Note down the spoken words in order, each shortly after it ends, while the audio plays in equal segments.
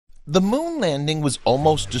The moon landing was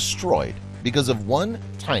almost destroyed because of one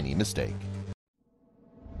tiny mistake.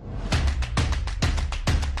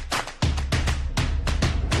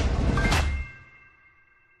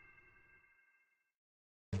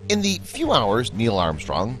 In the few hours Neil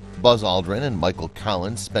Armstrong, Buzz Aldrin, and Michael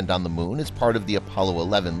Collins spent on the moon as part of the Apollo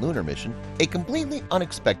 11 lunar mission, a completely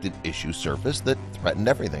unexpected issue surfaced that threatened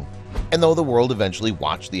everything. And though the world eventually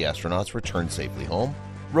watched the astronauts return safely home,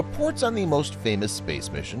 reports on the most famous space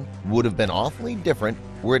mission would have been awfully different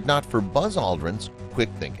were it not for Buzz Aldrin's quick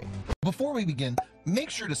thinking. Before we begin, make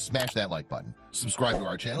sure to smash that like button, subscribe to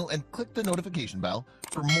our channel, and click the notification bell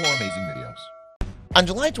for more amazing videos. On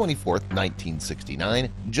July 24, 1969,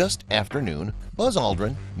 just after noon, Buzz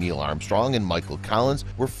Aldrin, Neil Armstrong, and Michael Collins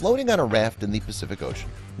were floating on a raft in the Pacific Ocean,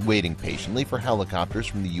 waiting patiently for helicopters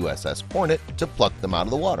from the USS Hornet to pluck them out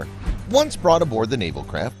of the water. Once brought aboard the naval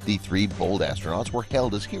craft, the three bold astronauts were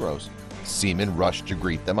hailed as heroes. Seamen rushed to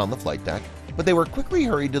greet them on the flight deck, but they were quickly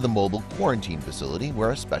hurried to the mobile quarantine facility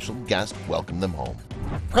where a special guest welcomed them home.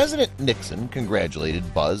 President Nixon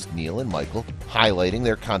congratulated Buzz, Neil, and Michael, highlighting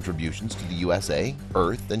their contributions to the USA,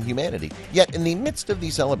 Earth, and humanity. Yet in the midst of the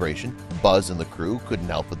celebration, Buzz and the crew couldn't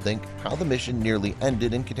help but think how the mission nearly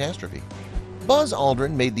ended in catastrophe. Buzz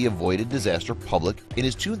Aldrin made the avoided disaster public in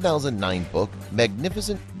his 2009 book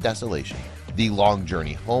Magnificent Desolation: The Long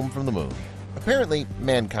Journey Home from the Moon. Apparently,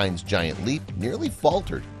 mankind's giant leap nearly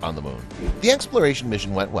faltered on the moon. The exploration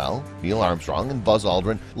mission went well. Neil Armstrong and Buzz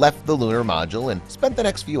Aldrin left the lunar module and spent the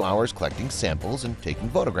next few hours collecting samples and taking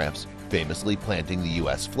photographs, famously planting the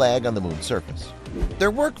U.S. flag on the moon's surface.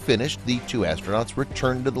 Their work finished, the two astronauts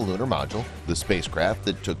returned to the lunar module, the spacecraft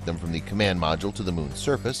that took them from the command module to the moon's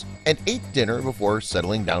surface, and ate dinner before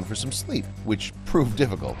settling down for some sleep, which proved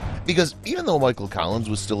difficult. Because even though Michael Collins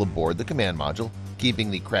was still aboard the command module,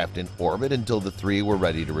 keeping the craft in orbit until the three were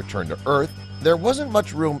ready to return to Earth, there wasn't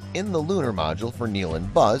much room in the lunar module for Neil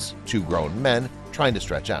and Buzz, two grown men, trying to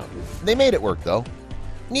stretch out. They made it work, though.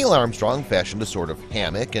 Neil Armstrong fashioned a sort of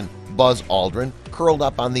hammock, and Buzz Aldrin curled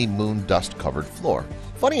up on the moon dust-covered floor.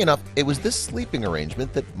 Funny enough, it was this sleeping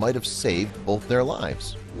arrangement that might have saved both their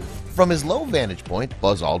lives. From his low vantage point,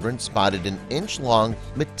 Buzz Aldrin spotted an inch-long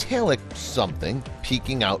metallic something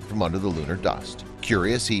peeking out from under the lunar dust.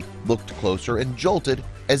 Curious, he looked closer and jolted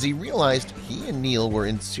as he realized he and Neil were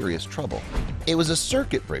in serious trouble. It was a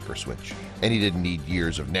circuit breaker switch, and he didn't need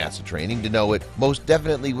years of NASA training to know it most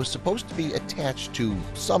definitely was supposed to be attached to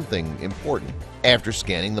something important. After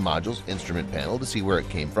scanning the module's instrument panel to see where it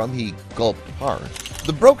came from, he gulped hard.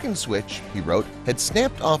 The broken switch, he wrote, had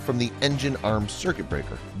snapped off from the engine arm circuit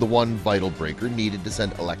breaker, the one vital breaker needed to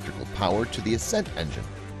send electrical power to the ascent engine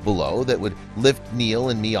below that would lift Neil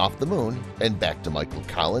and me off the moon and back to Michael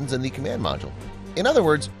Collins and the command module. In other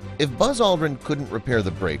words, if Buzz Aldrin couldn't repair the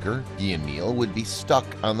breaker, he and Neil would be stuck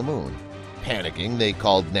on the moon. Panicking, they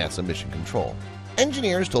called NASA Mission Control.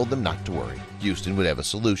 Engineers told them not to worry. Houston would have a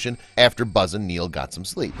solution after Buzz and Neil got some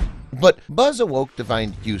sleep. But Buzz awoke to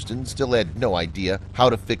find Houston still had no idea how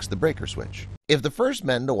to fix the breaker switch. If the first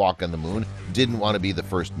men to walk on the moon didn't want to be the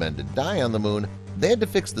first men to die on the moon, they had to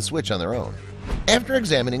fix the switch on their own. After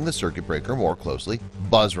examining the circuit breaker more closely,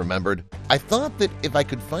 Buzz remembered, "I thought that if I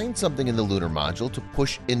could find something in the lunar module to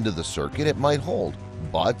push into the circuit, it might hold.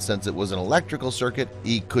 But since it was an electrical circuit,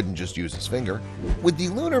 he couldn't just use his finger." With the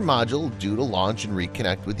lunar module due to launch and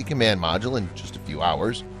reconnect with the command module in just a few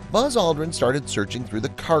hours, Buzz Aldrin started searching through the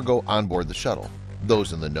cargo on board the shuttle.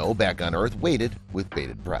 Those in the know back on Earth waited with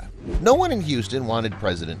bated breath. No one in Houston wanted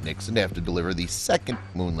President Nixon to have to deliver the second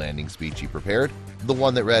moon landing speech he prepared, the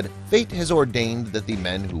one that read, "Fate has ordained that the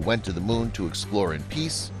men who went to the moon to explore in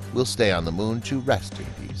peace will stay on the moon to rest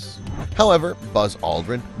in peace." However, Buzz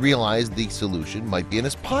Aldrin realized the solution might be in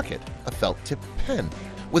his pocket, a felt-tipped pen.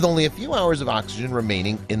 With only a few hours of oxygen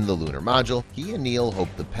remaining in the lunar module, he and Neil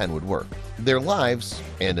hoped the pen would work. Their lives,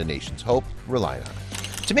 and a nation's hope, relied on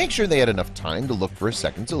it. To make sure they had enough time to look for a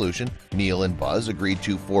second solution, Neil and Buzz agreed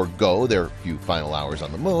to forego their few final hours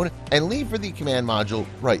on the moon and leave for the command module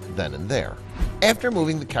right then and there. After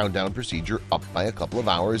moving the countdown procedure up by a couple of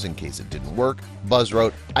hours in case it didn't work, Buzz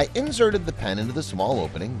wrote, "I inserted the pen into the small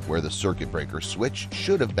opening where the circuit breaker switch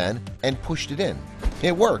should have been and pushed it in.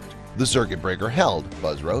 It worked. The circuit breaker held,"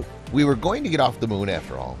 Buzz wrote. "We were going to get off the moon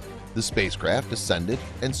after all." The spacecraft ascended,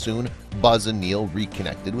 and soon Buzz and Neil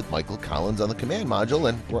reconnected with Michael Collins on the command module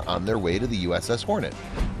and were on their way to the USS Hornet.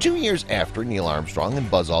 2 years after Neil Armstrong and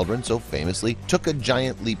Buzz Aldrin so famously took a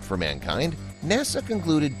giant leap for mankind, NASA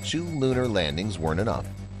concluded 2 lunar landings weren't enough.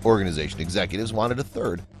 Organization executives wanted a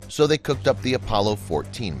third, so they cooked up the Apollo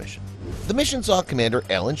 14 mission. The mission saw Commander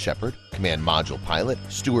Alan Shepard, Command Module Pilot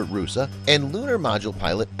Stuart Roosa, and Lunar Module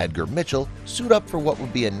Pilot Edgar Mitchell suit up for what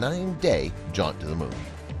would be a 9-day jaunt to the moon.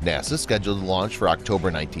 NASA scheduled the launch for October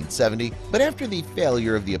 1970, but after the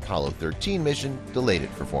failure of the Apollo 13 mission, delayed it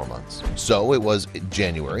for 4 months. So it was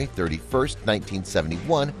January 31,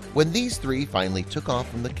 1971, when these three finally took off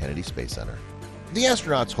from the Kennedy Space Center. The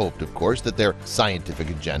astronauts hoped, of course, that their scientific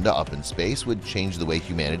agenda up in space would change the way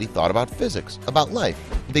humanity thought about physics, about life.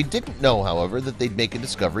 They didn't know, however, that they'd make a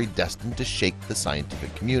discovery destined to shake the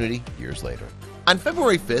scientific community years later. On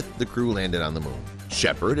February 5th, the crew landed on the moon.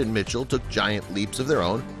 Shepard and Mitchell took giant leaps of their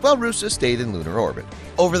own, while Roosa stayed in lunar orbit.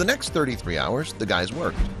 Over the next 33 hours, the guys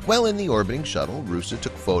worked. While in the orbiting shuttle, Roosa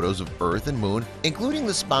took photos of Earth and Moon, including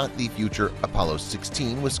the spot the future Apollo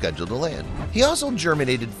 16 was scheduled to land. He also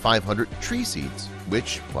germinated 500 tree seeds,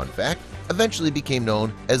 which, fun fact, eventually became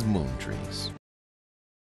known as moon trees.